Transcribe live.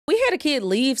had a kid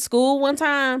leave school one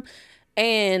time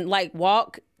and like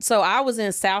walk. So I was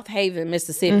in South Haven,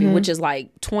 Mississippi, which is like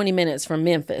 20 minutes from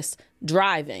Memphis,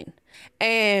 driving.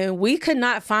 And we could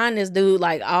not find this dude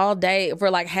like all day for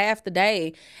like half the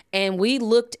day. And we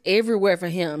looked everywhere for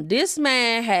him. This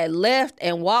man had left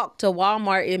and walked to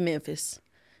Walmart in Memphis.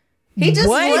 He just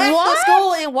left the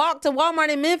school and walked to Walmart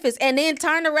in Memphis and then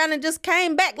turned around and just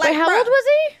came back. Like, wait, how bruh, old was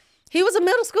he? He was a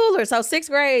middle schooler, so 6th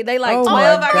grade. They like 12, Oh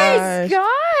I guess. my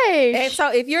gosh. And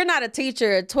so if you're not a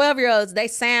teacher, 12-year-olds, they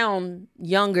sound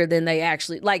younger than they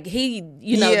actually, like he,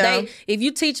 you know, they, if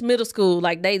you teach middle school,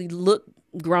 like they look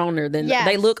growner than,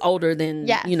 they look older than,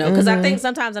 you know, because I think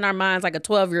sometimes in our minds, like a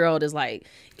 12-year-old is like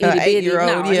itty bitty.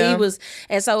 8-year-old, He was,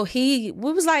 and so we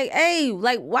was like, hey,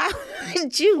 like, why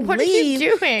did you What leave are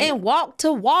you doing? and walk to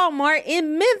Walmart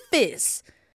in Memphis?